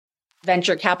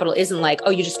venture capital isn't like, oh,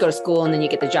 you just go to school and then you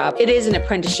get the job. It is an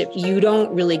apprenticeship. You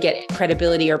don't really get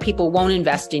credibility, or people won't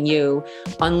invest in you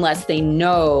unless they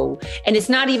know. And it's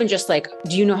not even just like,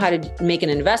 do you know how to make an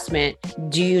investment?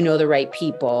 Do you know the right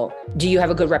people? Do you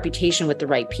have a good reputation with the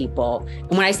right people?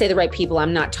 And when I say the right people,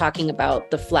 I'm not talking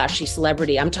about the flashy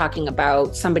celebrity. I'm talking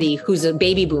about somebody who's a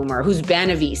baby boomer, who's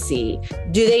been a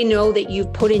VC. Do they know that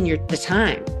you've put in the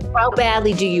time? How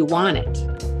badly do you want it?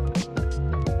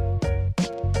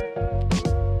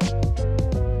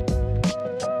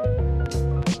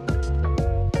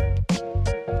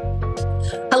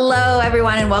 Hello,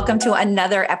 everyone, and welcome to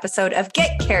another episode of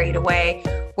Get Carried Away,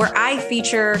 where I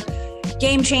feature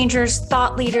game changers,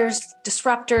 thought leaders,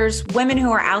 disruptors, women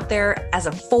who are out there as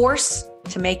a force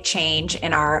to make change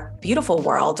in our beautiful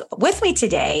world. With me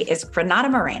today is Renata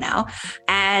Merino,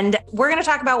 and we're going to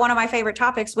talk about one of my favorite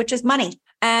topics, which is money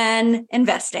and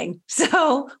investing.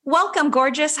 So welcome,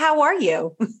 gorgeous. How are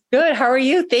you? Good. How are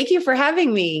you? Thank you for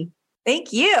having me.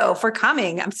 Thank you for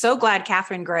coming. I'm so glad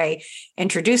Catherine Gray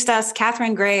introduced us.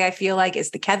 Catherine Gray, I feel like, is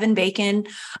the Kevin Bacon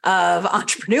of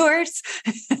entrepreneurs.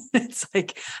 It's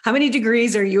like, how many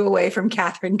degrees are you away from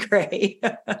Catherine Gray?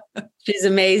 She's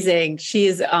amazing. She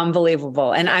is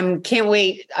unbelievable. And can't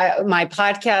wait. My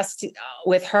podcast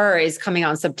with her is coming out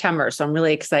in September. So I'm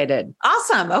really excited.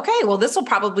 Awesome. Okay. Well, this will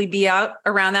probably be out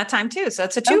around that time too. So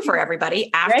it's a two for everybody.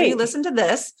 After you listen to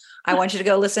this, I want you to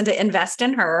go listen to Invest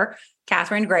in Her,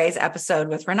 Catherine Gray's episode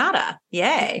with Renata.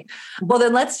 Yay. Well,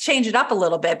 then let's change it up a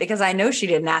little bit, because I know she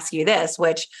didn't ask you this,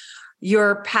 which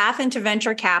your path into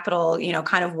venture capital,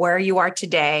 kind of where you are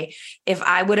today. If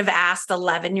I would have asked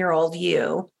 11-year-old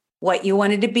you what you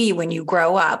wanted to be when you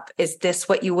grow up, is this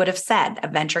what you would have said, a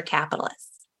venture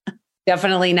capitalist?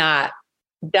 Definitely not.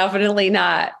 Definitely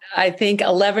not. I think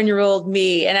 11-year-old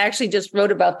me, and I actually just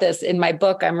wrote about this in my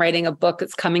book. I'm writing a book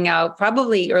that's coming out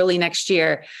probably early next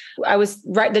year.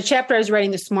 The chapter I was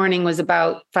writing this morning was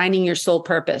about finding your soul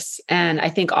purpose. And I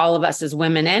think all of us as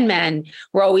women and men,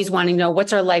 we're always wanting to know,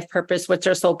 what's our life purpose? What's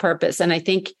our soul purpose? And I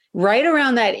think right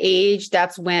around that age,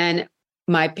 that's when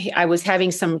I was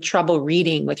having some trouble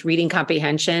reading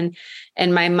comprehension.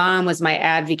 And my mom was my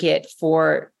advocate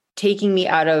for taking me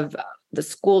out of the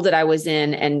school that I was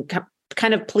in and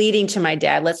kind of pleading to my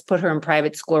dad, let's put her in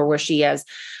private school where she has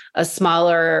a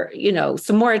smaller,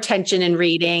 some more attention in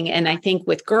reading. And I think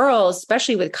with girls,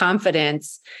 especially with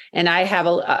confidence, and I have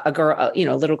a girl,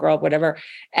 a little girl, whatever.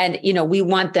 And, we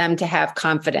want them to have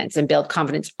confidence and build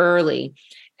confidence early.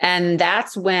 And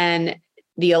that's when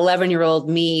the 11-year-old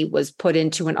me was put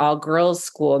into an all-girls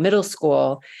school, middle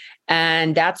school.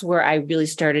 And that's where I really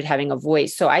started having a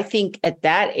voice. So I think at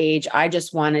that age, I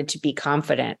just wanted to be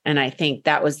confident. And I think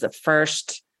that was the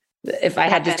first, if I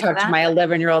had to talk to my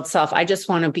 11-year-old self, I just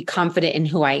want to be confident in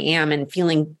who I am and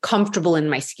feeling comfortable in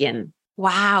my skin.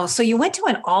 Wow. So you went to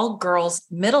an all-girls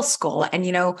middle school, and,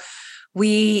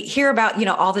 we hear about,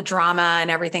 all the drama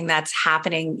and everything that's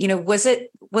happening. Was it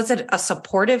a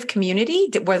supportive community?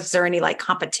 Was there any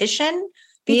competition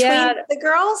between the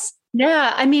girls?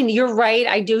 Yeah, I mean, you're right.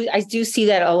 I do see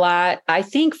that a lot. I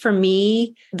think for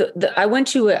me, I went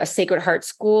to a Sacred Heart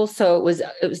school. So it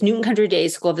was Newton Country Day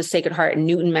School of the Sacred Heart in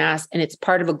Newton, Mass. And it's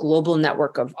part of a global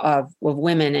network of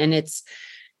women. And it's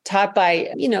taught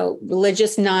by,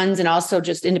 religious nuns and also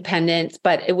just independents.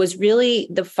 But it was really,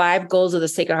 the 5 goals of the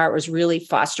Sacred Heart was really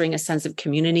fostering a sense of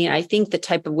community. And I think the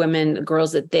type of women,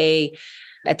 girls that they,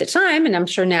 at the time, and I'm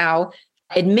sure now,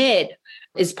 admit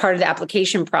is part of the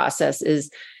application process is,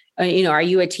 are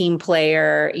you a team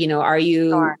player? Are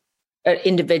you an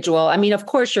individual? I mean, of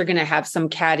course, you're going to have some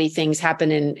catty things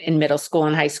happen in middle school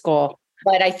and high school.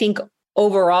 But I think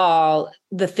overall,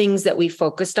 the things that we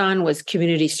focused on was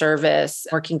community service,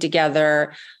 working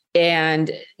together.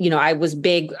 And, I was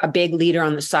a big leader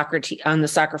on the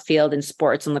soccer field in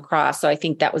sports and lacrosse. So I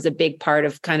think that was a big part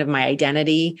of kind of my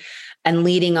identity and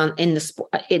leading on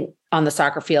the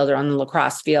soccer field or on the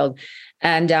lacrosse field.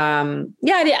 And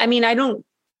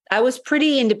I was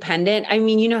pretty independent. I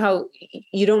mean, how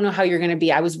you don't know how you're going to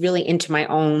be. I was really into my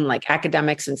own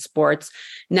academics and sports,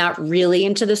 not really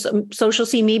into the social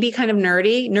scene, maybe kind of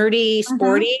nerdy,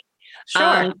 sporty.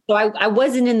 Sure. So I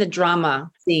wasn't in the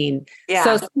drama scene. Yeah.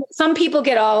 So some people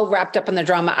get all wrapped up in the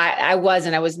drama. I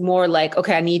wasn't. I was more like,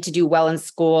 okay, I need to do well in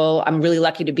school. I'm really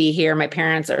lucky to be here. My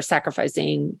parents are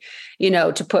sacrificing,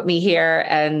 to put me here.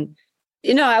 And,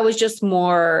 I was just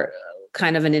more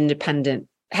kind of an independent.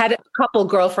 Had a couple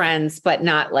girlfriends, but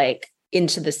not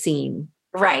into the scene.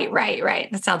 Right.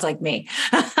 That sounds like me.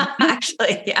 I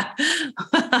actually.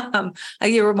 Yeah.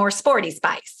 You were more sporty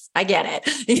spice. I get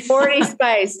it. Sporty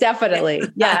spice, definitely.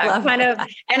 Yeah, kind of.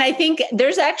 And I think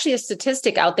there's actually a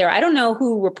statistic out there. I don't know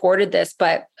who reported this,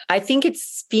 but I think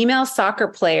it's female soccer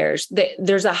players.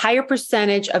 There's a higher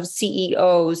percentage of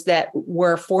CEOs that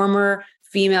were former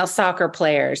female soccer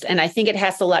players. And I think it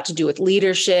has a lot to do with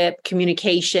leadership,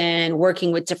 communication,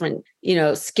 working with different,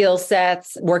 skill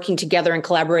sets, working together and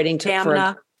collaborating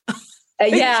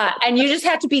yeah. And you just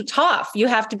have to be tough. You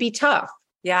have to be tough.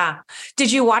 Yeah.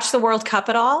 Did you watch the World Cup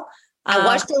at all? I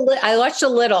watched a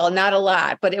little, not a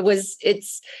lot, but they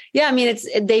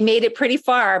made it pretty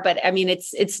far, but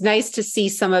it's nice to see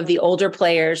some of the older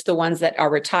players, the ones that are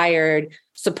retired,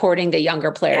 supporting the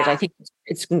younger players. Yeah. I think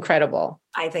it's incredible.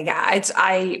 I think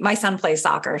my son plays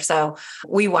soccer, so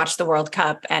we watched the World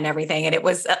Cup and everything. And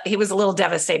he was a little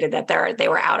devastated that they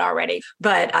were out already,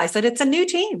 but I said, it's a new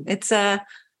team. It's a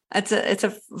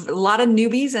lot of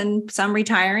newbies and some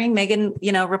retiring. Megan,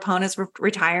 Rapona's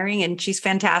retiring and she's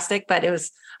fantastic. But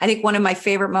I think one of my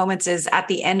favorite moments is at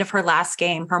the end of her last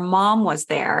game, her mom was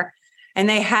there and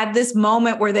they had this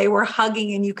moment where they were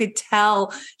hugging and you could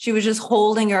tell she was just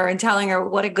holding her and telling her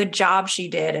what a good job she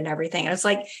did and everything. And it's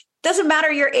like, doesn't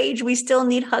matter your age. We still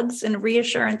need hugs and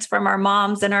reassurance from our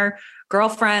moms and our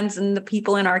girlfriends and the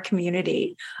people in our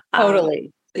community.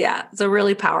 Totally. Yeah. It's a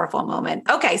really powerful moment.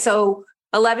 Okay. So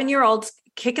 11-year-old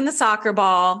kicking the soccer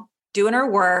ball, doing her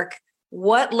work.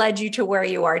 What led you to where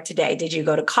you are today? Did you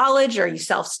go to college or are you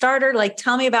self-starter? Like,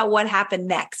 tell me about what happened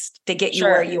next to get you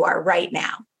where you are right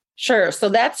now. Sure. So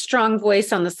that strong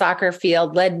voice on the soccer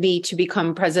field led me to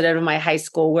become president of my high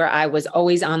school, where I was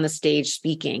always on the stage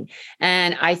speaking.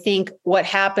 And I think what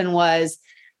happened was,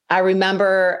 I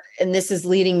remember, and this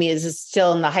is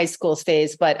still in the high school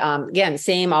phase, but again,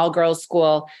 same all girls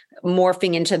school,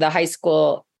 morphing into the high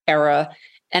school era.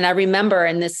 And I remember,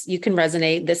 and this, you can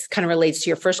resonate, this kind of relates to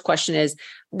your first question, is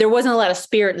there wasn't a lot of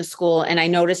spirit in the school. And I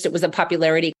noticed it was a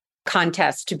popularity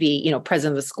contest to be,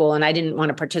 president of the school. And I didn't want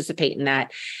to participate in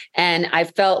that. And I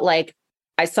felt like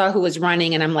I saw who was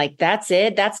running and I'm like, that's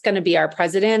it. That's going to be our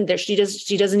president. She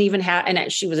doesn't even have,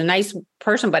 and she was a nice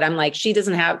person, but I'm like,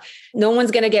 no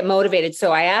one's going to get motivated.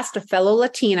 So I asked a fellow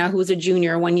Latina who was a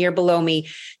junior 1 year below me,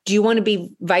 do you want to be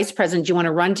vice president? Do you want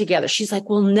to run together? She's like,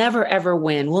 we'll never, ever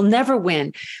win. We'll never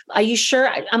win. Are you sure?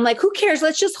 I'm like, who cares?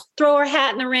 Let's just throw our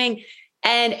hat in the ring.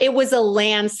 And it was a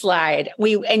landslide.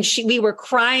 We were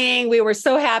crying. We were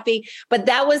so happy. But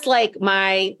that was like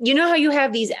how you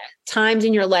have these times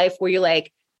in your life where you're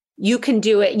like, you can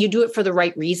do it. You do it for the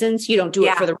right reasons. You don't do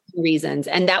it for the wrong reasons.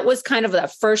 And that was kind of the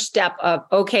first step of,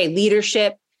 okay,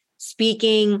 leadership,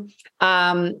 speaking,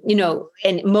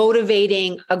 and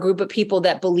motivating a group of people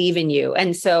that believe in you.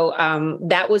 And so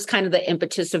that was kind of the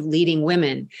impetus of leading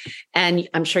women. And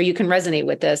I'm sure you can resonate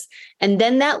with this. And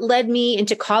then that led me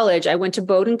into college. I went to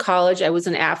Bowdoin College. I was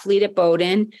an athlete at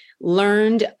Bowdoin,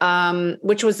 learned,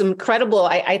 which was incredible.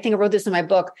 I think I wrote this in my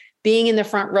book, being in the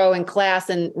front row in class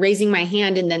and raising my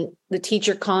hand, and then the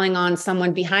teacher calling on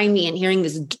someone behind me and hearing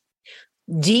this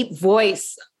deep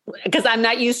voice, because I'm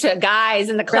not used to guys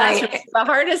in the classroom. Right. It's the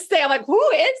hardest thing. I'm like, who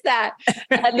is that?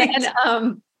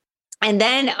 And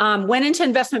then went into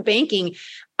investment banking.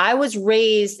 I was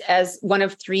raised as one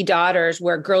of three daughters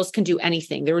where girls can do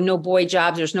anything. There were no boy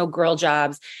jobs. There's no girl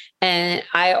jobs. And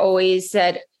I always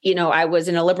said, I was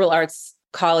in a liberal arts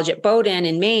college at Bowdoin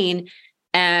in Maine.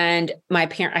 And I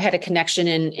had a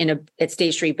connection at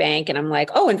State Street Bank. And I'm like,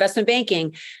 oh, investment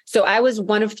banking. So I was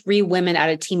one of three women out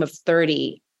of a team of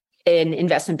 30 in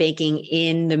investment banking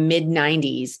in the mid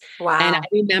 90s. Wow. And I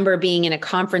remember being in a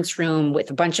conference room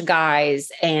with a bunch of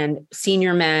guys and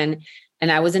senior men. And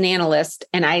I was an analyst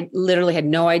and I literally had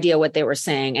no idea what they were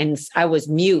saying. And I was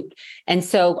mute. And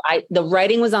so the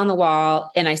writing was on the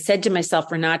wall. And I said to myself,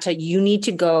 Renata, you need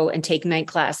to go and take night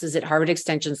classes at Harvard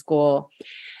Extension School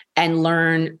and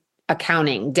learn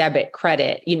accounting, debit,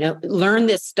 credit, learn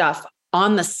this stuff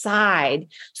on the side.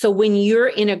 So when you're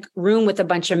in a room with a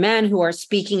bunch of men who are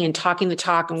speaking and talking the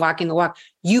talk and walking the walk,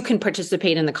 you can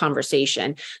participate in the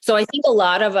conversation. So I think a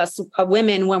lot of us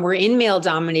women, when we're in male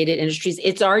dominated industries,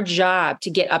 it's our job to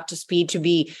get up to speed, to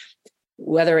be,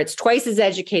 whether it's twice as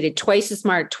educated, twice as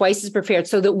smart, twice as prepared,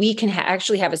 so that we can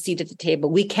actually have a seat at the table.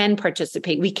 We can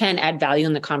participate. We can add value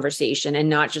in the conversation and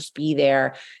not just be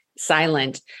there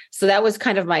silent. So that was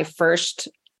kind of my first,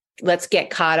 let's get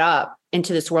caught up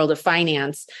into this world of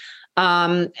finance.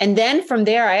 And then from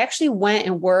there, I actually went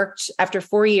and worked after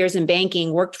 4 years in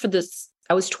banking,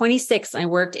 I was 26. I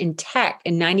worked in tech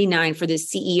in 99 for the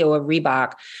CEO of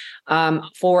Reebok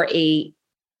for a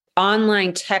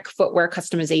online tech footwear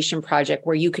customization project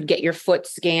where you could get your foot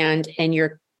scanned and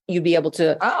your you'd be able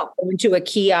to go into a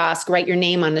kiosk, write your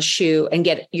name on the shoe and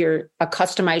get a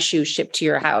customized shoe shipped to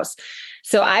your house.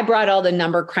 So I brought all the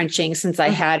number crunching since I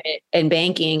had it in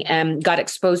banking and got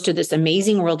exposed to this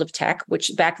amazing world of tech,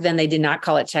 which back then they did not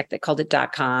call it tech, they called it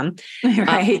 .com.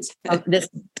 Right. This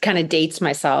kind of dates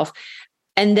myself.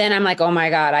 And then I'm like, oh my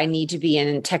God, I need to be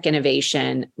in tech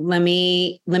innovation. Let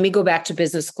me go back to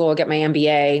business school, get my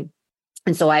MBA.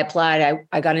 And so I applied.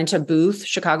 I got into Booth,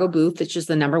 Chicago Booth, which is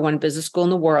the #1 business school in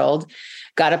the world,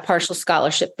 got a partial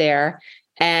scholarship there,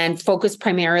 and focused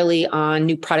primarily on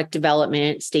new product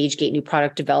development, stage gate new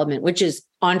product development, which is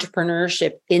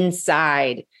entrepreneurship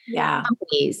inside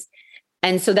companies.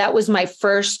 And so that was my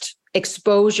first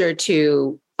exposure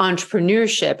to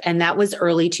entrepreneurship. And that was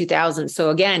early 2000s. So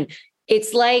again,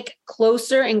 it's like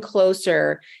closer and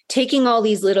closer, taking all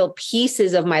these little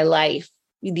pieces of my life,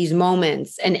 these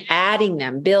moments, and adding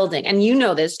them, building. And you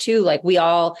know this too, like we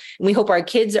hope our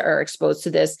kids are exposed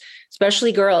to this,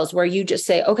 especially girls, where you just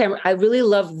say, okay, I really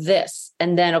love this.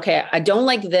 And then, okay, I don't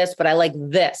like this, but I like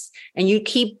this. And you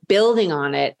keep building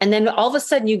on it. And then all of a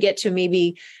sudden you get to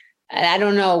maybe, I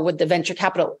don't know, with the venture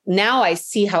capital, now I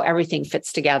see how everything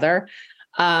fits together.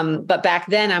 But back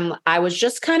then I was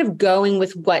just kind of going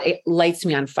with what lights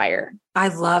me on fire. I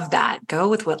love that. Go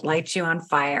with what lights you on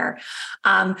fire.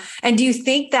 And do you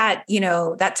think that,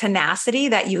 that tenacity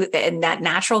and that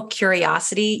natural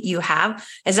curiosity you have,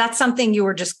 is that something you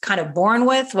were just kind of born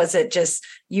with? Was it just,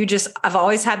 I've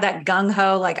always had that gung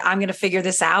ho, like I'm going to figure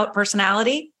this out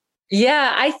personality?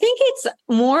 Yeah, I think it's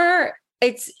more,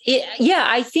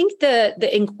 I think the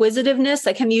inquisitiveness,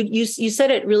 like you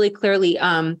said it really clearly.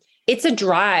 It's a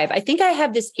drive. I think I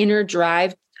have this inner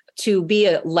drive to be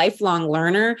a lifelong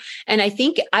learner. And I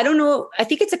think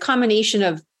it's a combination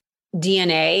of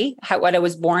DNA, what I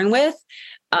was born with,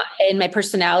 and my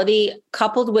personality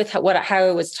coupled with how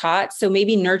I was taught. So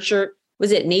maybe nature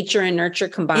and nurture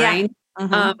combined? Yeah.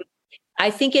 Mm-hmm. I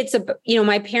think it's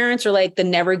my parents are like the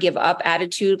never give up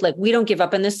attitude. Like we don't give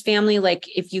up in this family. Like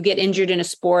if you get injured in a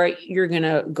sport, you're going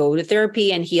to go to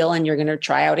therapy and heal and you're going to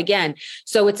try out again.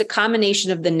 So it's a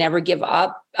combination of the never give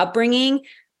up upbringing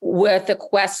with a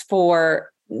quest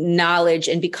for knowledge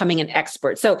and becoming an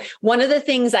expert. So one of the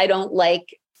things I don't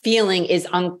like feeling is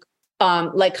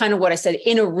like kind of what I said,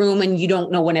 in a room and you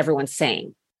don't know what everyone's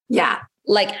saying. Yeah.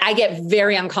 Like I get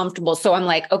very uncomfortable. So I'm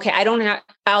like, okay,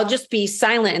 I'll just be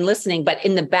silent and listening. But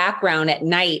in the background at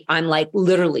night, I'm like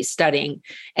literally studying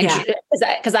and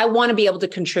because I want to be able to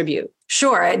contribute.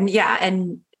 Sure.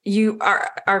 And you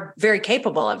are very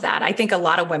capable of that. I think a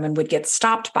lot of women would get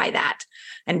stopped by that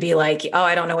and be like, oh,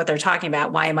 I don't know what they're talking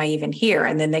about. Why am I even here?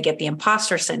 And then they get the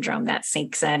imposter syndrome that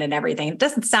sinks in and everything. It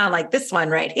doesn't sound like this one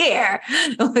right here.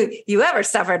 You ever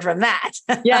suffered from that?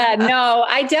 Yeah, no,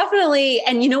 I definitely.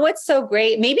 And you know what's so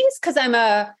great? Maybe it's because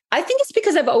I think it's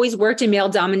because I've always worked in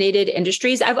male-dominated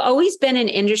industries. I've always been in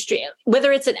industry,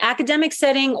 whether it's an academic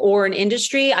setting or an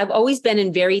industry, I've always been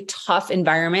in very tough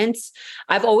environments.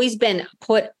 I've always been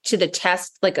put to the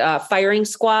test, like a firing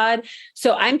squad.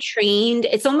 So I'm trained.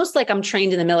 It's almost like I'm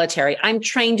trained in the military. I'm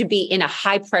trained to be in a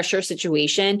high pressure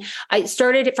situation. I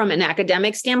started it from an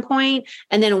academic standpoint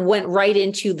and then went right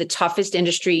into the toughest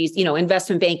industries,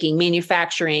 investment banking,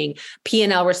 manufacturing,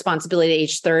 P&L responsibility at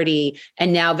age 30,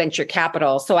 and now venture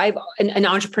capital. So I've an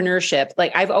entrepreneurship,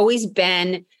 like I've always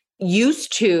been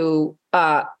used to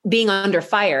being under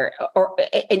fire or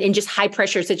in just high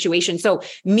pressure situations. So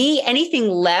anything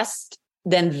less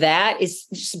than that is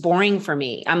just boring for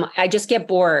me. I just get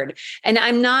bored, and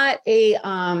I'm not I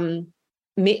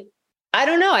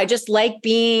don't know. I just like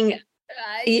being,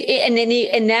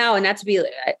 and not to be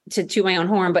to toot my own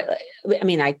horn, but I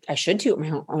mean, I should toot my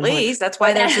own horn. Please, that's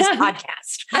why there's this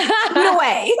podcast. No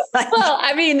way. Well,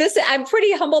 I mean, I'm a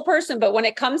pretty humble person, but when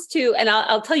it comes to, and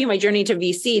I'll tell you my journey to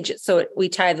VC, just so we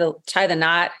tie the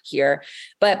knot here.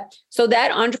 But so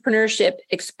that entrepreneurship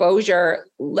exposure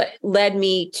led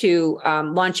me to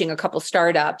launching a couple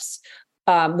startups.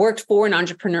 Worked for an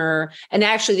entrepreneur. And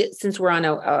actually, since we're on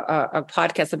a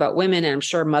podcast about women, and I'm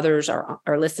sure mothers are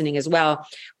listening as well,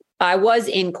 I was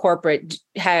in corporate,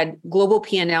 had global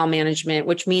P&L management,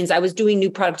 which means I was doing new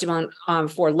product development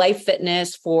for life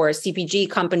fitness, for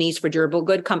CPG companies, for durable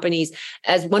good companies,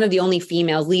 as one of the only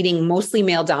females leading mostly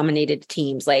male-dominated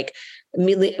teams. Like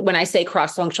when I say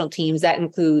cross-functional teams, that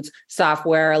includes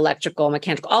software, electrical,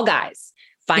 mechanical, all guys,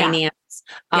 finance,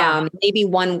 maybe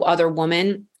one other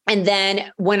woman. And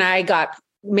then when I got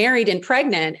married and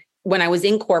pregnant, when I was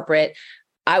in corporate,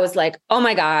 I was like, oh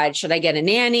my God, should I get a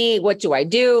nanny? What do I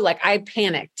do? Like I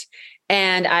panicked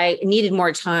and I needed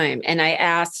more time. And I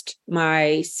asked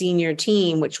my senior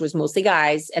team, which was mostly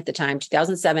guys at the time,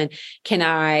 2007, can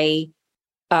I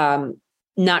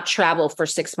not travel for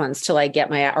 6 months till I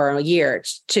get or a year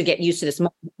to get used to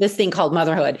this thing called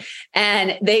motherhood.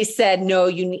 And they said, no,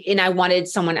 and I wanted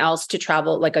someone else to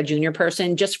travel, like a junior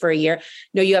person, just for a year.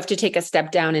 No, you have to take a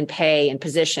step down in pay and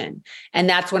position. And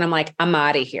that's when I'm like, I'm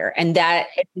out of here. And that,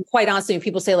 quite honestly, when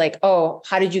people say like, oh,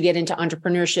 how did you get into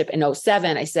entrepreneurship in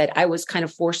 2007? I said, I was kind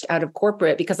of forced out of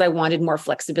corporate because I wanted more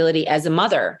flexibility as a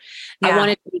mother. Yeah. I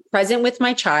wanted to be present with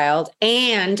my child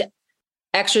and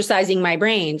exercising my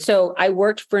brain. So I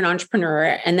worked for an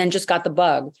entrepreneur and then just got the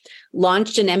bug,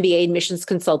 launched an MBA admissions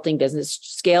consulting business,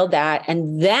 scaled that.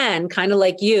 And then kind of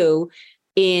like you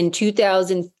in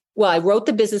 2000, I wrote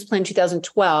the business plan in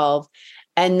 2012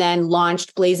 and then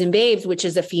launched Blazing Babes, which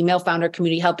is a female founder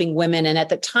community helping women. And at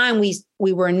the time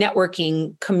we were a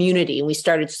networking community and we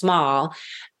started small.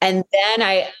 And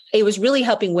then it was really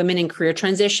helping women in career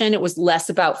transition. It was less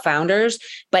about founders,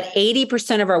 but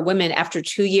 80% of our women after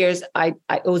 2 years,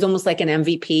 it was almost like an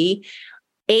MVP.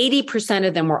 80%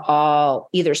 of them were all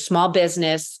either small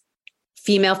business,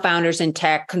 female founders in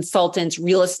tech, consultants,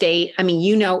 real estate. I mean,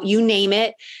 you name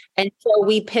it. And so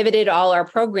we pivoted all our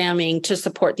programming to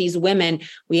support these women.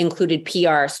 We included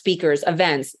PR, speakers,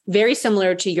 events, very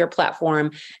similar to your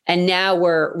platform. And now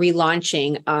we're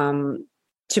relaunching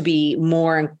to be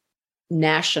more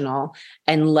national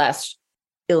and less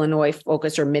Illinois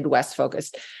focused or Midwest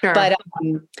focused. Sure.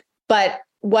 But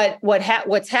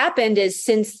what's happened is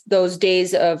since those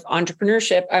days of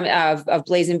entrepreneurship, of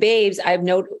Blazing Babes, I've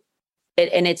noted,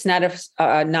 and it's not a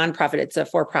nonprofit, it's a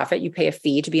for-profit. You pay a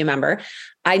fee to be a member.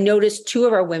 I noticed 2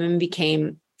 of our women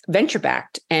became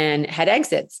venture-backed and had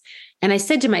exits. And I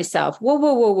said to myself,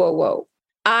 whoa.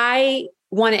 I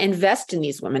want to invest in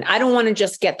these women. I don't want to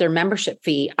just get their membership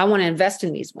fee. I want to invest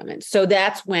in these women. So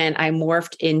that's when I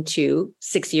morphed into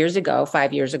 5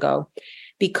 years ago,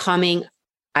 becoming,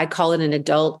 I call it an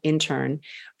adult intern,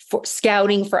 for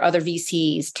scouting for other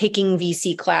VCs, taking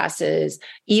VC classes,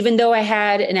 even though I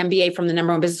had an MBA from the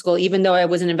 #1 business school, even though I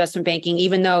was in investment banking,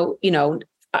 even though,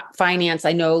 finance,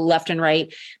 I know left and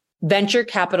right. Venture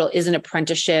capital is an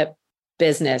apprenticeship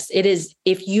business. It is,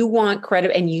 if you want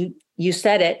credit, and you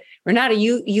said it, Renata,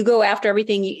 you go after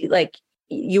everything.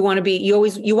 You want to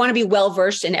be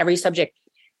well-versed in every subject.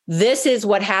 This is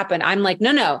what happened. I'm like,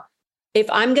 no. If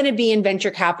I'm going to be in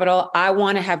venture capital, I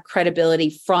want to have credibility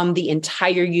from the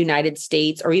entire United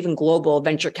States or even global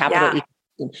venture capital,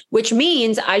 which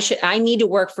means I need to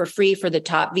work for free for the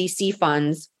top VC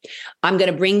funds. I'm going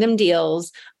to bring them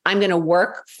deals. I'm going to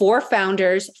work for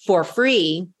founders for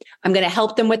free. I'm going to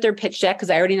help them with their pitch deck because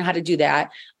I already know how to do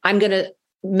that. I'm going to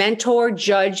mentor,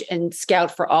 judge, and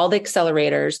scout for all the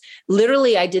accelerators.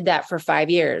 Literally, I did that for 5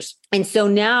 years. And so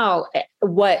now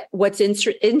what's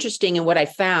interesting and what I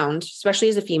found, especially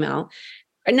as a female,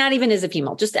 or not even as a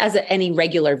female, just as any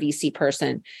regular VC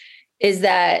person, is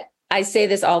that I say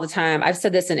this all the time. I've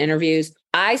said this in interviews.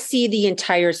 I see the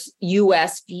entire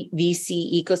US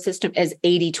VC ecosystem as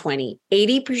 80-20.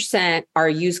 80% are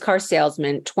used car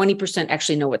salesmen, 20%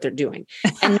 actually know what they're doing.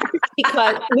 And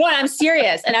because, I'm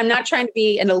serious, and I'm not trying to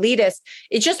be an elitist.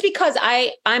 It's just because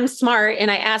I'm smart and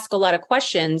I ask a lot of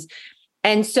questions.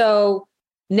 And so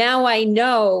now I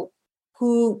know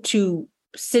who to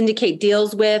syndicate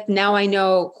deals with. Now I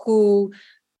know who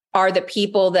are the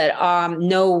people that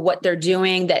know what they're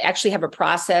doing, that actually have a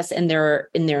process in their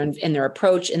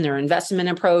approach, in their investment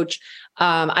approach.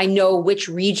 I know which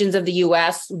regions of the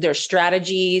US, their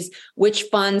strategies, which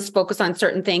funds focus on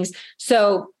certain things.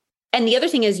 So, and the other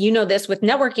thing is, this with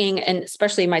networking, and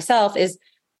especially myself, is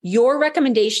your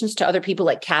recommendations to other people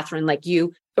like Catherine, like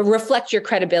you, reflect your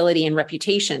credibility and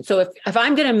reputation. So if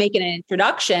I'm going to make an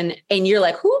introduction and you're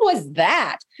like, who was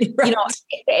that? Right.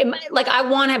 I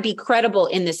want to be credible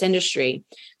in this industry.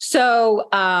 So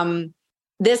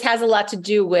this has a lot to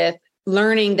do with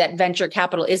learning that venture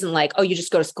capital isn't like, oh, you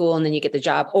just go to school and then you get the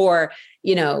job, or,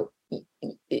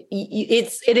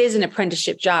 it is an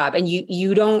apprenticeship job, and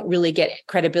you don't really get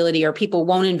credibility, or people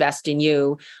won't invest in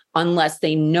you unless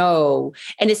they know.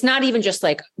 And it's not even just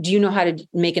like, do you know how to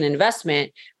make an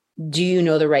investment? Do you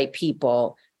know the right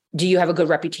people? Do you have a good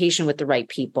reputation with the right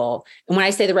people? And when I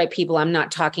say the right people, I'm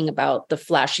not talking about the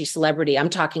flashy celebrity. I'm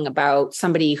talking about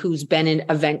somebody who's been in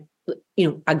event,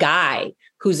 a guy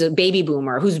who's a baby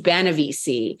boomer, who's been a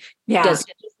VC. Yeah. Does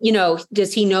he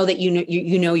know that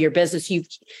you know your business?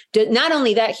 Not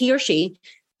only that, he or she,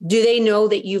 do they know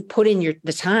that you've put in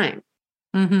the time?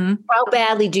 Mm-hmm. How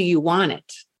badly do you want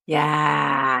it?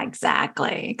 Yeah,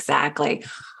 exactly.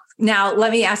 Now,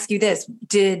 let me ask you this: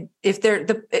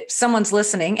 if someone's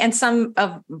listening, and some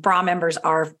of BRA members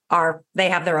are they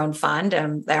have their own fund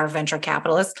and they are venture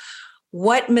capitalists,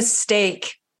 what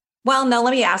mistake Well, no,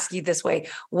 let me ask you this way.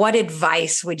 What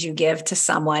advice would you give to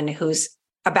someone who's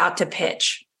about to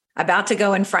pitch, about to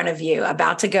go in front of you,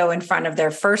 about to go in front of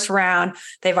their first round?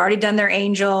 They've already done their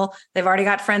angel. They've already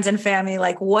got friends and family.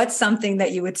 Like, what's something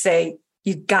that you would say,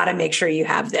 you got to make sure you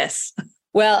have this?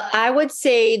 Well, I would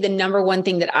say the number one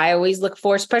thing that I always look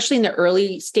for, especially in the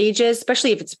early stages,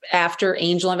 especially if it's after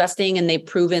angel investing and they've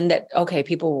proven that, okay,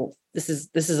 people, this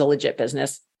is a legit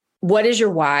business. What is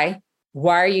your why?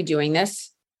 Why are you doing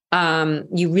this?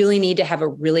 You really need to have a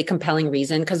really compelling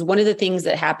reason, because one of the things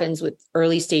that happens with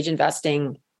early stage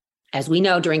investing, as we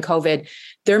know during COVID,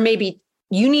 there may be,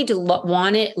 you need to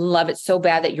want it, love it so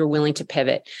bad that you're willing to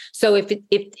pivot. So if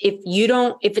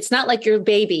it's not like your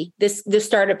baby, this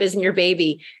startup isn't your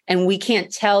baby, and we can't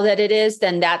tell that it is,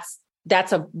 then that's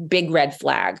a big red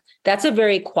flag. That's a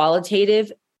very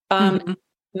qualitative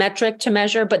metric to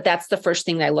measure, but that's the first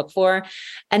thing that I look for.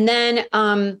 And then,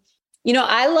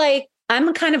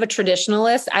 I'm kind of a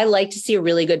traditionalist. I like to see a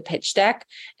really good pitch deck.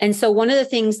 And so one of the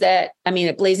things that,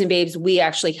 at Blazing Babes, we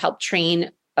actually help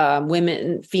train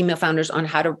women, female founders on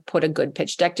how to put a good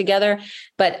pitch deck together.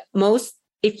 But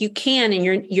if you can, and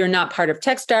you're not part of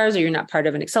Techstars, or you're not part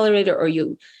of an accelerator, or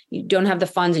you don't have the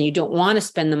funds and you don't want to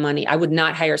spend the money, I would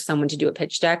not hire someone to do a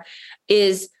pitch deck.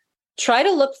 Is try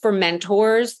to look for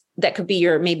mentors that could be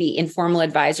your maybe informal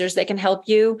advisors that can help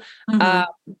you,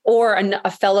 or a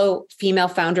fellow female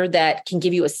founder that can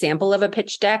give you a sample of a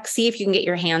pitch deck. See if you can get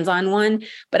your hands on one.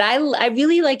 But I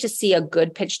really like to see a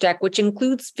good pitch deck, which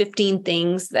includes 15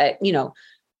 things that,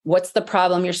 what's the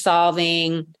problem you're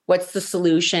solving? What's the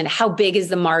solution? How big is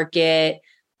the market?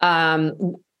 No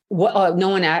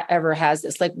one ever has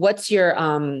this. Like, what's your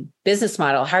business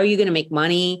model? How are you going to make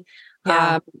money?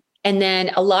 Yeah. And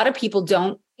then a lot of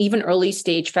people even early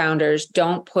stage founders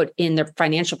don't put in their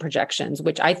financial projections,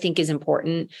 which I think is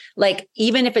important. Like,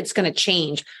 even if it's going to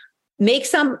change, make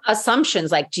some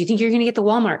assumptions. Like, do you think you're going to get the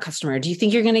Walmart customer? Do you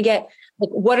think you're going to get,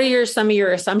 what are some of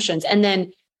your assumptions? And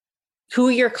then who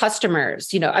are your customers?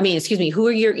 Who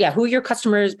are your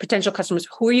customers, potential customers?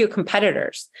 Who are your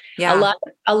competitors? Yeah.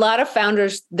 A lot of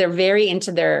founders, they're very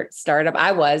into their startup.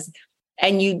 I was,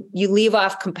 and you leave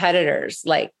off competitors.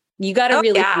 Like, you got to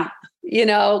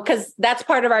because that's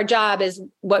part of our job, is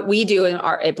what we do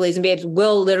at Blazing Babes.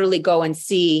 We'll literally go and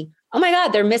see, oh my God,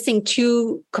 they're missing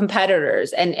 2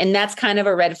 competitors. And that's kind of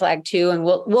a red flag too. And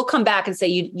we'll come back and say,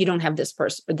 you don't have this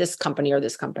person or this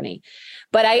company.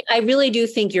 But I really do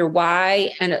think your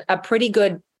why and a pretty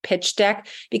good pitch deck,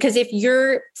 because if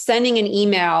you're sending an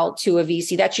email to a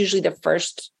VC, that's usually the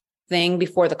first thing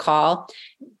before the call.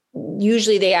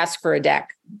 Usually they ask for a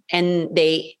deck, and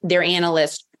their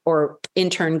analyst or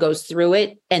intern goes through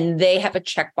it, and they have a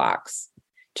checkbox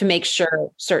to make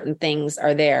sure certain things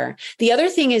are there. The other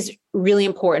thing is really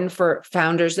important for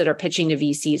founders that are pitching to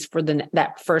VCs for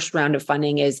that first round of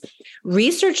funding is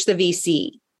research the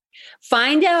VC.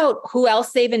 Find out who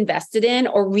else they've invested in,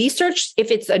 or research if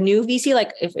it's a new VC,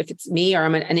 like if it's me, or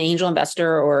I'm an angel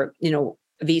investor, or,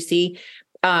 VC,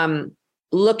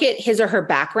 look at his or her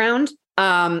background.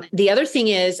 The other thing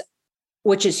is,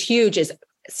 which is huge, is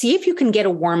see if you can get a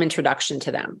warm introduction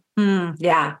to them.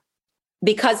 Yeah.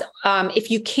 Because if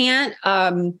you can't,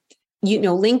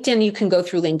 LinkedIn, you can go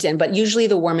through LinkedIn, but usually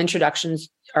the warm introductions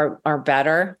are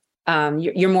better.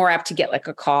 You're more apt to get like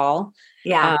a call.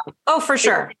 Yeah. For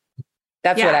sure.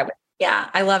 That's what I would. Yeah.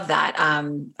 I love that.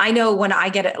 I know when I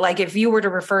get it, like if you were to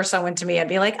refer someone to me, I'd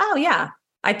be like, oh yeah,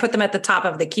 I'd put them at the top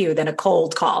of the queue than a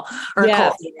cold call or a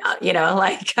cold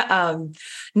email,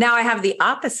 now I have the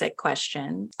opposite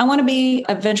question. I want to be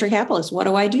a venture capitalist. What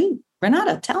do I do?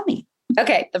 Renata, tell me.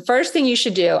 Okay. The first thing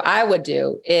I would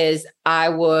do is I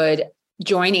would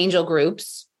join angel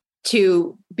groups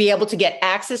to be able to get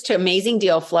access to amazing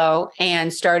deal flow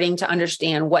and starting to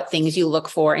understand what things you look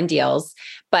for in deals,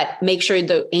 but make sure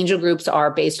the angel groups are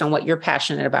based on what you're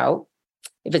passionate about.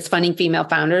 If it's funding female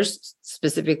founders,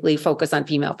 specifically focus on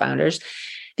female founders.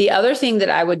 The other thing that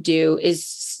I would do is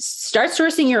start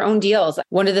sourcing your own deals.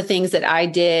 One of the things that I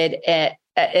did,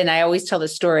 and I always tell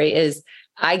this story, is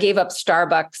I gave up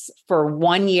Starbucks for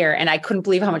 1 year, and I couldn't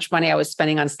believe how much money I was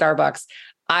spending on Starbucks.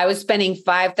 I was spending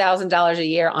 $5,000 a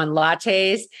year on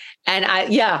lattes. And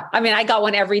I got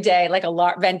one every day, like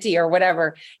a venti or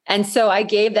whatever. And so I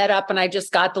gave that up, and I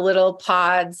just got the little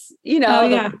pods,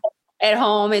 at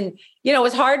home. And, it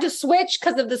was hard to switch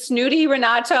because of the snooty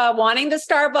Renata wanting the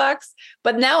Starbucks.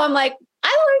 But now I'm like, I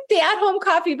like the at-home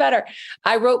coffee better.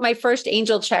 I wrote my first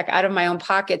angel check out of my own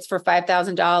pockets for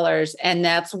 $5,000. And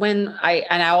that's when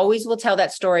I always will tell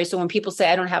that story. So when people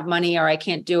say I don't have money or I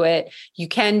can't do it, you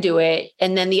can do it.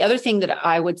 And then the other thing that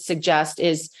I would suggest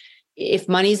is if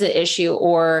money's an issue,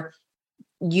 or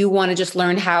you want to just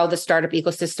learn how the startup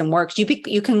ecosystem works,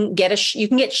 you can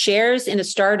get shares in a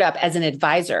startup as an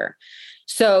advisor.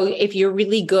 So if you're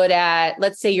really good at,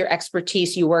 let's say your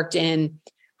expertise, you worked in,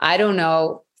 I don't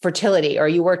know, fertility, or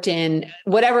you worked in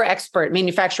whatever expert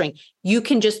manufacturing, you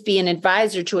can just be an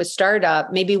advisor to a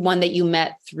startup, maybe one that you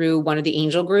met through one of the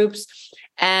angel groups,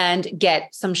 and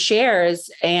get some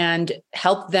shares and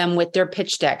help them with their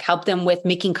pitch deck, help them with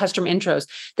making customer intros.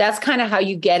 That's kind of how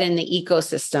you get in the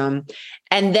ecosystem.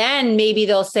 And then maybe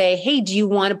they'll say, hey, do you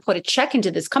want to put a check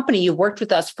into this company? You've worked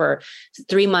with us for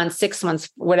 3 months, 6 months,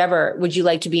 whatever. Would you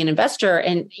like to be an investor?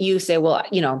 And you say, well,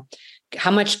 how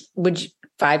much would you,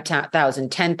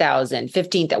 5,000, 10,000,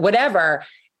 15,000, whatever.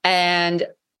 And,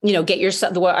 get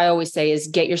yourself, what I always say is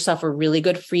get yourself a really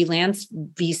good freelance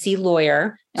VC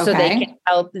lawyer. Okay. So they can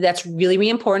help. That's really, really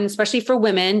important, especially for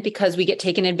women, because we get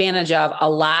taken advantage of a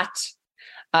lot,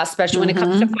 especially when it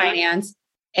comes to finance.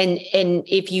 And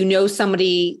if you know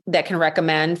somebody that can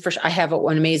recommend, I have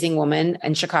an amazing woman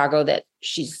in Chicago that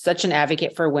she's such an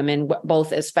advocate for women,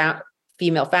 both as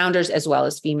female founders as well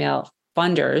as female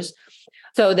funders,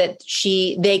 so that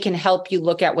they can help you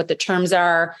look at what the terms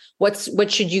are.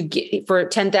 What should you get for a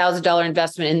 $10,000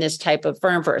 investment in this type of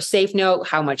firm for a safe note?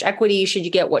 How much equity should you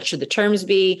get? What should the terms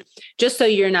be? Just so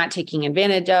you're not taking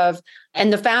advantage of.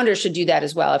 And the founder should do that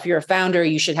as well. If you're a founder,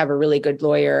 you should have a really good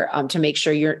lawyer to make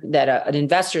sure that an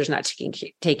investor is not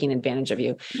taking advantage of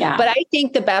you. Yeah. But I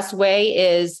think the best way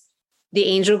is the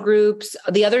angel groups.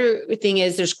 The other thing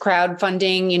is there's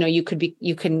crowdfunding.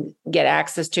 You can get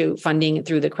access to funding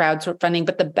through the crowdfunding,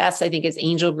 but the best I think is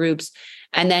angel groups,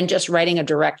 and then just writing a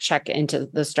direct check into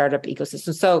the startup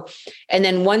ecosystem. So, and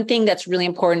then one thing that's really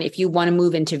important, if you want to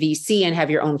move into VC and have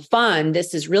your own fund,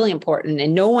 this is really important.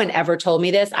 And no one ever told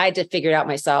me this. I had to figure it out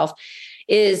myself,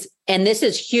 and this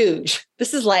is huge.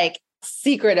 This is like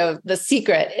secret of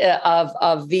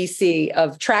VC,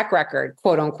 of track record,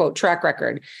 quote unquote, track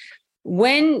record.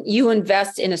 When you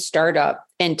invest in a startup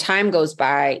and time goes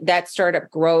by, that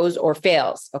startup grows or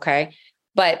fails. Okay.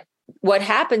 But what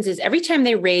happens is every time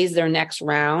they raise their next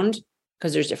round,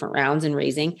 because there's different rounds in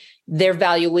raising, their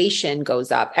valuation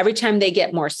goes up. Every time they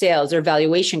get more sales, their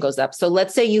valuation goes up. So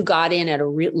let's say you got in at a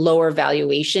lower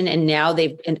valuation, and now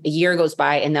a year goes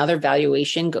by and now their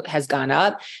valuation has gone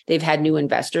up. They've had new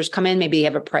investors come in. Maybe they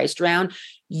have a priced round.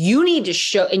 You need to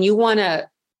show, and you want to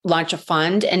launch a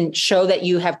fund and show that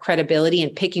you have credibility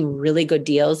in picking really good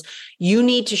deals. You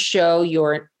need to show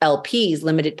your LPs,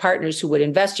 limited partners who would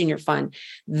invest in your fund,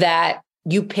 that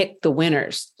you pick the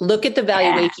winners. Look at the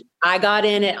valuation. Yeah. I got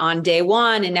in it on day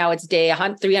one, and now it's day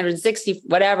 360,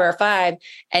 whatever, 5.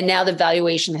 And now the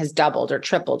valuation has doubled or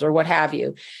tripled or what have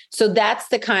you. So that's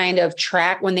the kind of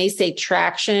track when they say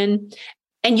traction.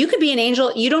 And you could be an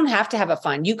angel. You don't have to have a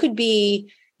fund. You could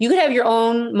have your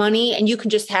own money, and you can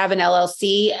just have an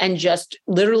LLC and just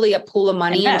literally a pool of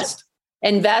money and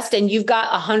invest. And you've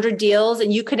got 100 deals,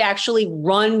 and you could actually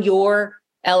run your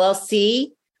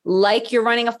LLC like you're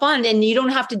running a fund, and you don't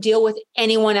have to deal with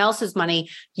anyone else's money.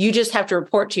 You just have to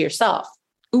report to yourself.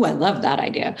 Ooh, I love that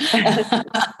idea.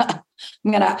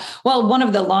 One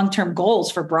of the long-term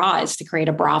goals for BRA is to create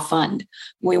a BRA fund.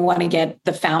 We want to get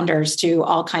the founders to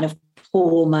all kind of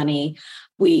pool money.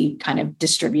 We kind of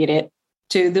distribute it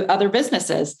to the other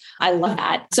businesses. I love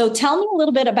that. So tell me a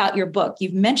little bit about your book.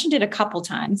 You've mentioned it a couple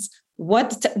times.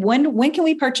 When can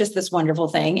we purchase this wonderful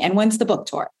thing? And when's the book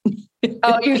tour?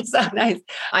 Oh, you're so nice.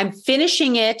 I'm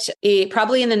finishing it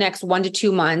probably in the next 1 to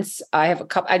 2 months.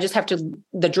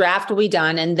 The draft will be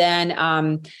done. And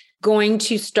then going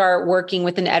to start working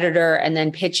with an editor and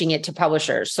then pitching it to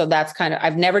publishers. So that's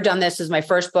I've never done this as my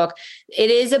first book. It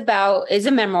is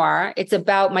a memoir. It's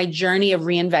about my journey of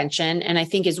reinvention. And I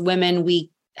think as women,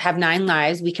 we have 9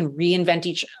 lives. We can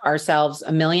reinvent ourselves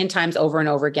a million times over and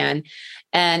over again.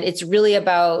 And it's really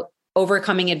about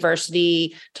overcoming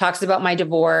adversity, talks about my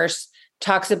divorce,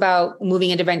 talks about moving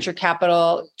into venture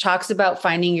capital, talks about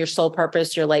finding your soul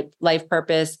purpose, your life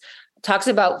purpose, talks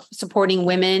about supporting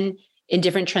women in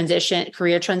different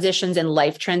career transitions and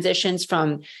life transitions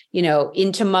from,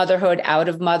 into motherhood, out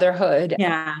of motherhood.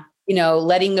 Yeah.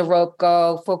 Letting the rope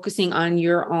go, focusing on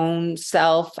your own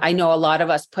self. I know a lot of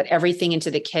us put everything into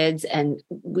the kids, and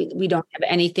we don't have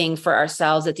anything for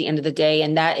ourselves at the end of the day.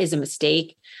 And that is a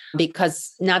mistake,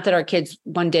 because not that our kids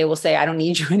one day will say, I don't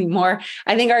need you anymore.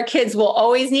 I think our kids will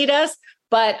always need us,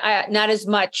 but not as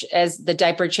much as the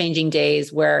diaper changing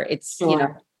days where it's,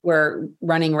 sure, we're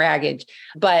running ragged.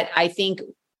 But I think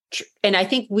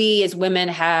we as women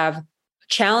have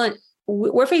challenge.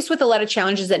 We're faced with a lot of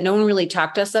challenges that no one really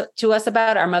talked to us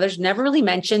about. Our mothers never really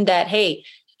mentioned that, hey,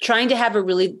 trying to have a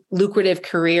really lucrative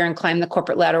career and climb the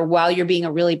corporate ladder while you're being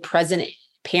a really present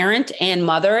parent and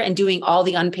mother and doing all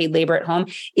the unpaid labor at home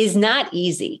is not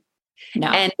easy. No.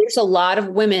 And there's a lot of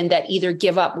women that either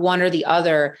give up one or the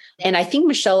other. And I think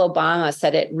Michelle Obama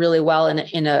said it really well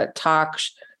in a talk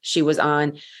she was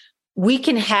on. We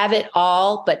can have it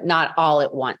all, but not all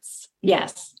at once.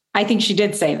 Yes, I think she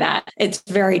did say that. It's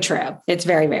very true. It's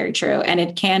very, very true. And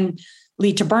it can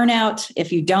lead to burnout.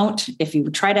 If you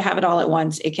try to have it all at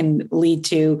once, it can lead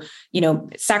to,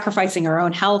 sacrificing our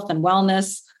own health and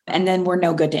wellness. And then we're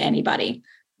no good to anybody,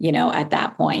 at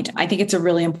that point. I think it's a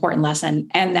really important lesson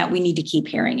and that we need to keep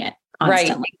hearing it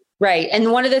constantly. Right.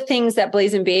 And one of the things that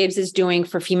Blazing Babes is doing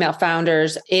for female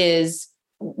founders is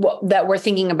that we're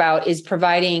thinking about is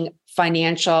providing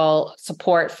financial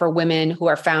support for women who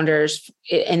are founders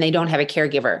and they don't have a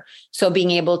caregiver. So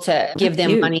being able to give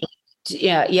them money,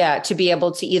 to be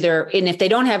able to either, and if they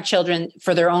don't have children,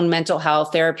 for their own mental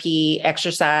health, therapy,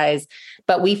 exercise.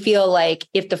 But we feel like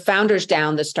if the founder's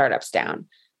down, the startup's down.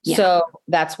 Yeah. So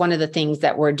that's one of the things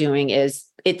that we're doing is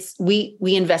we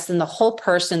invest in the whole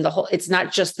person, it's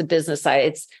not just the business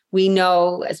side. We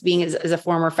know as a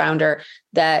former founder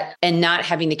that, and not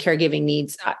having the caregiving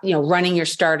needs, running your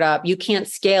startup, you can't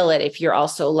scale it if you're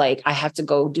also like, I have to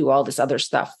go do all this other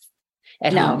stuff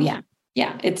at home. Yeah.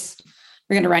 You're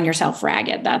going to run yourself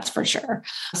ragged. That's for sure.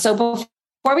 So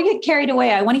before we get carried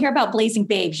away, I want to hear about Blazing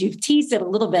Babes. You've teased it a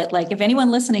little bit. Like if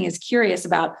anyone listening is curious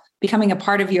about becoming a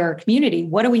part of your community,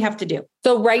 what do we have to do?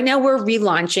 So right now we're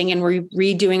relaunching and we're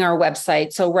redoing our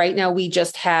website. So right now we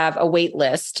just have a wait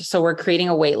list. So we're creating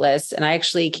a wait list, and I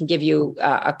actually can give you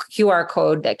a QR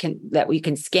code that we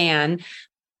can scan.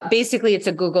 Basically, it's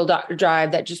a Google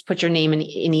Drive that just put your name and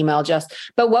email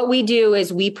But what we do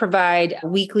is we provide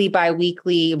weekly,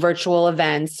 bi-weekly virtual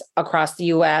events across the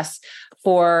US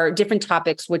for different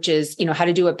topics, which is, how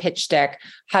to do a pitch deck,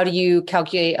 how do you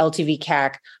calculate LTV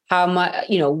CAC, how much,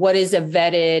 what is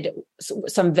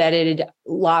some vetted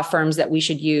law firms that we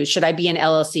should use? Should I be an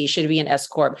LLC? Should I be an S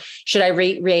Corp? Should I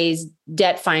raise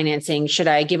debt financing? Should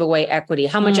I give away equity?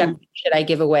 How much equity should I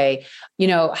give away?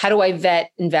 How do I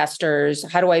vet investors?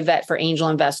 How do I vet for angel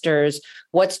investors?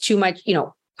 What's too much,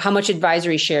 how much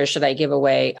advisory shares should I give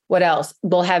away? What else?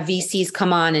 We'll have VCs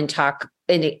come on and talk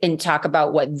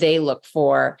about what they look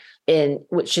for,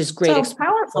 which is great. So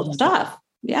powerful stuff.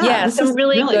 Yeah. Some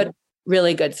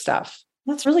really good stuff.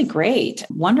 That's really great.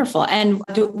 Wonderful. And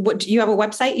do you have a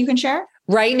website you can share?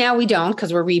 Right now we don't,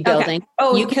 because we're rebuilding. Okay.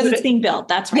 Oh, because it's being built.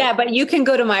 That's right. Yeah, but you can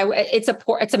go to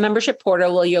it's a membership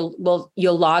portal where you'll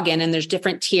log in, and there's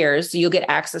different tiers. So you'll get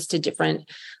access to different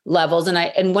levels.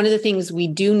 And one of the things we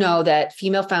do know that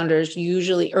female founders,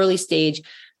 usually early stage,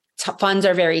 funds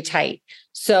are very tight.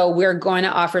 So we're going to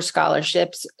offer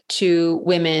scholarships to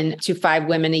 5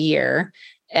 women a year.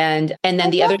 And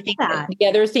then the other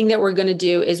thing that we're going to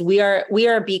do is we are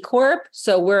a B Corp.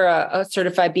 So we're a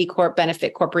certified B Corp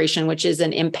benefit corporation, which is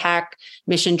an impact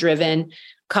mission driven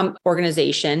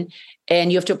organization.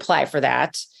 And you have to apply for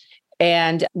that.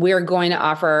 And we're going to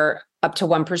offer up to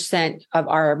 1% of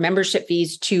our membership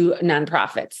fees to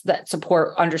nonprofits that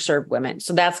support underserved women.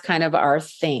 So that's kind of our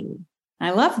thing. I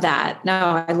love that.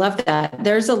 No, I love that.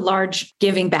 There's a large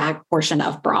giving back portion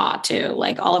of BRA too.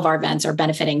 Like all of our events are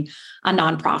benefiting a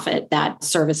nonprofit that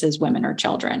services women or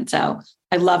children. So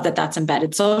I love that that's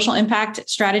embedded. Social impact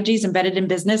strategies embedded in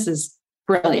business is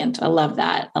brilliant. I love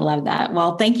that.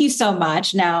 Well, thank you so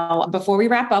much. Now, before we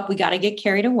wrap up, we got to get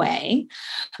carried away.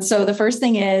 So the first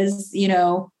thing is,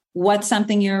 what's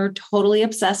something you're totally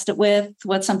obsessed with?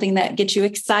 What's something that gets you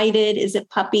excited? Is it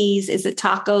puppies? Is it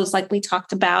tacos like we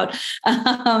talked about?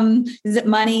 Is it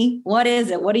money? What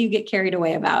is it? What do you get carried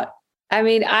away about? I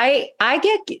mean, I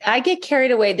get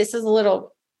carried away. This is a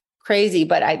little crazy,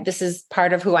 but this is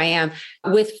part of who I am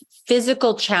with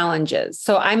physical challenges.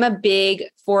 So I'm a big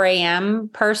 4 a.m.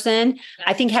 person.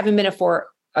 I think having been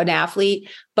an athlete,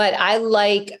 but I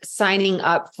like signing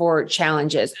up for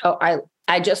challenges. Oh,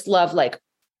 I just love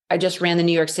I just ran the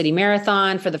New York City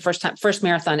Marathon for the first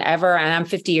marathon ever, and I'm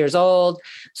 50 years old.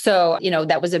 So,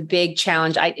 that was a big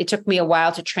challenge. It took me a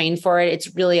while to train for it.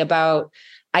 It's really about,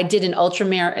 I did an ultra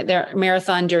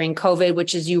marathon during COVID,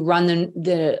 which is you run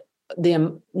the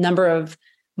number of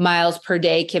miles per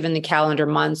day, given the calendar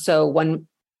month. So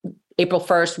April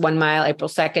 1st, 1 mile, April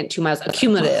 2nd, 2 miles,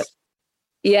 accumulative.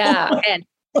 Yeah. And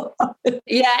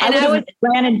I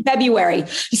ran in February.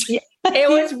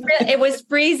 It was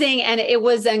freezing, and it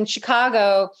was in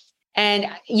Chicago. And,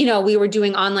 we were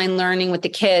doing online learning with the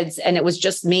kids, and it was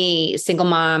just me, single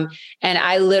mom. And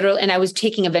I was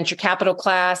taking a venture capital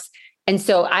class. And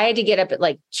so I had to get up at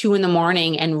 2 a.m.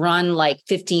 and run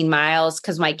 15 miles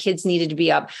because my kids needed to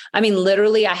be up. I mean,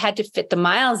 literally I had to fit the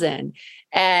miles in.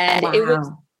 And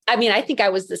I mean, I think I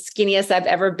was the skinniest I've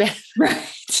ever been. Right.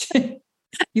 I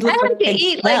had to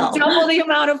eat like double the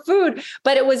amount of food,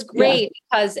 but it was great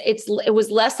because it was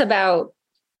less about,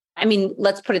 I mean,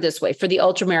 let's put it this way. For the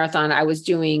ultra marathon I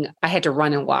had to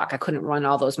run and walk. I couldn't run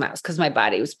all those miles because my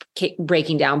body was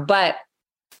breaking down, but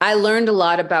I learned a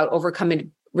lot about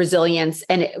overcoming resilience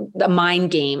and the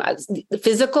mind game, the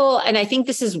physical. And I think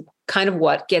this is kind of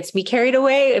what gets me carried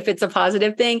away. If it's a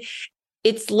positive thing,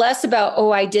 it's less about,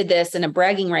 oh, I did this and a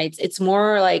bragging rights. It's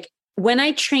more like when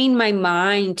I train my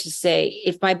mind to say,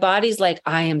 if my body's like,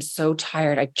 I am so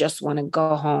tired, I just want to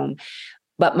go home.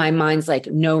 But my mind's like,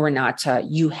 no, Renata,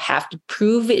 you have to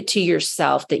prove it to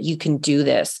yourself that you can do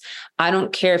this. I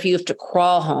don't care if you have to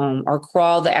crawl home or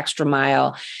crawl the extra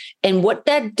mile. And what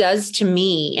that does to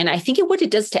me, and I think what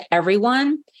it does to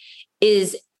everyone,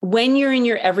 is when you're in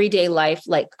your everyday life,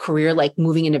 like career, like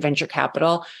moving into venture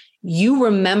capital, you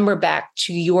remember back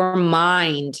to your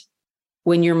mind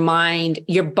when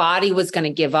your body was going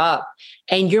to give up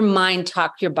and your mind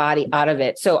talked your body out of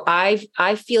it. So I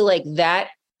feel like that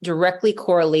directly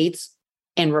correlates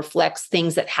and reflects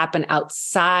things that happen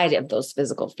outside of those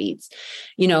physical feats.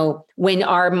 You know, when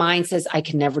our mind says, I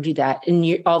can never do that. And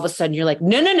all of a sudden you're like,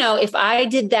 no. If I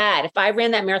did that, if I ran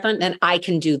that marathon, then I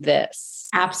can do this.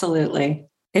 Absolutely.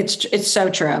 It's so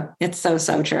true. It's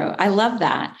so true. I love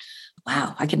that.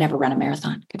 Wow. I could never run a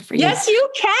marathon. Good for you. Yes, you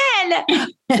can.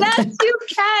 Yes, you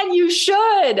can. You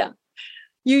should.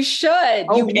 You should.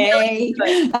 Okay. You really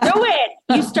should. Do it.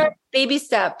 You start baby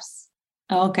steps.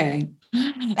 Okay.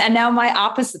 And now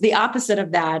the opposite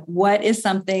of that, what is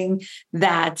something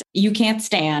that you can't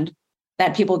stand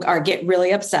that people get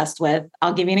really obsessed with?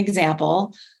 I'll give you an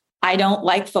example. I don't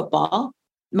like football.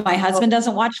 My husband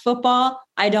doesn't watch football.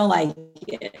 I don't like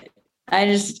it. I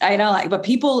don't like, but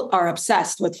people are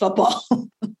obsessed with football.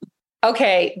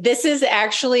 Okay. This is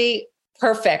actually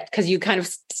perfect because you kind of,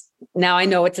 now I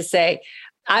know what to say.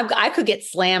 I could get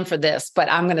slammed for this, but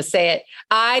I'm going to say it.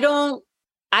 I don't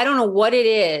know what it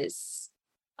is.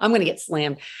 I'm going to get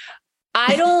slammed.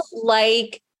 I don't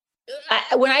like,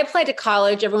 when I applied to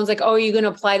college, everyone's like, oh, are you going to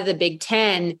apply to the Big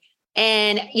Ten?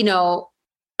 And, you know,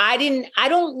 I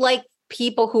don't like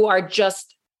people who are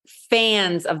just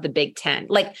fans of the Big Ten,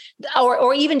 like,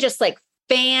 or even just like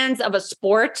fans of a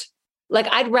sport. Like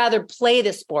I'd rather play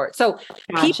the sport. So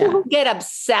people who get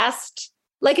obsessed,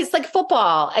 like it's like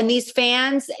football and these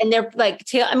fans and they're like,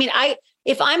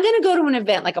 if I'm going to go to an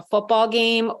event like a football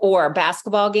game or a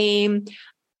basketball game,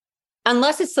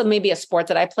 unless it's maybe a sport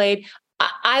that I played,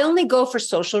 I only go for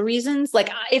social reasons.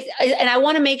 Like and I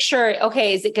want to make sure,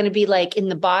 okay, is it going to be like in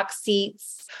the box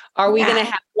seats? Are we going to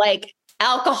have like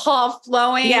alcohol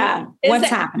flowing? Yeah. What's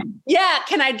happening? Yeah.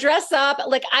 Can I dress up?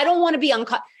 Like, I don't want to be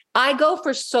I go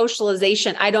for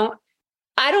socialization. I don't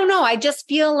know. I just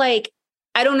feel like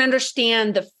I don't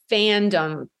understand the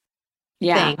fandom.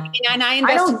 Yeah. Thing. And I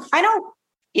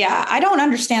don't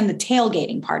understand the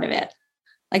tailgating part of it.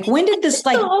 Like when did this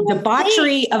like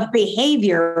debauchery of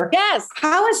behavior? Yes.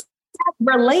 How is that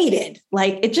related?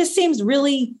 Like, it just seems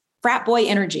really frat boy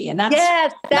energy. And that's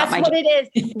what it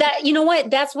is. That, you know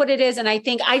what? That's what it is. And I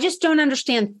think I just don't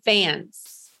understand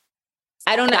fans.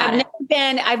 I don't know.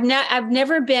 I've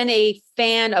never been a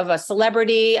fan of a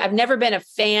celebrity. I've never been a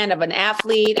fan of an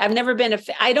athlete. I've never been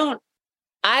I'm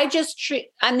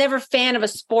never a fan of a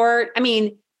sport. I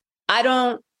mean, I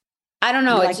don't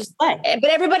know. It's just, but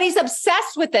everybody's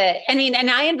obsessed with it. I mean,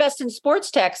 and I invest in sports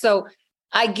tech. So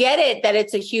I get it that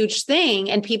it's a huge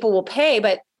thing and people will pay,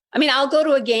 but I mean, I'll go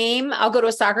to a game, I'll go to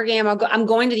a soccer game. I'm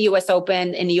going to the US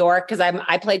Open in New York because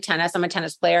I played tennis. I'm a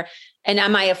tennis player. And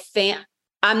am I a fan?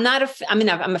 I'm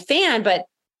a fan, but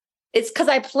it's because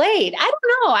I played. I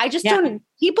don't know. I just don't,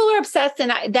 people are obsessed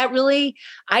and I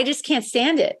just can't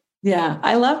stand it. Yeah.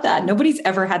 I love that. Nobody's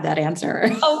ever had that answer.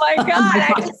 Oh my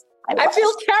God. I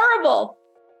feel terrible.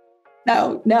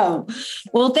 No.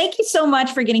 Well, thank you so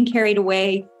much for getting carried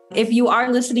away. If you are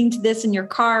listening to this in your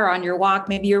car, on your walk,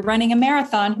 maybe you're running a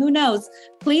marathon, who knows?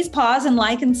 Please pause and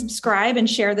like and subscribe and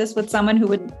share this with someone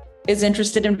who is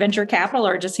interested in venture capital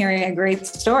or just hearing a great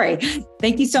story.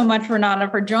 Thank you so much, Renata,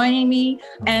 for joining me.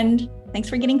 And thanks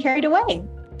for getting carried away.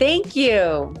 Thank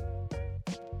you.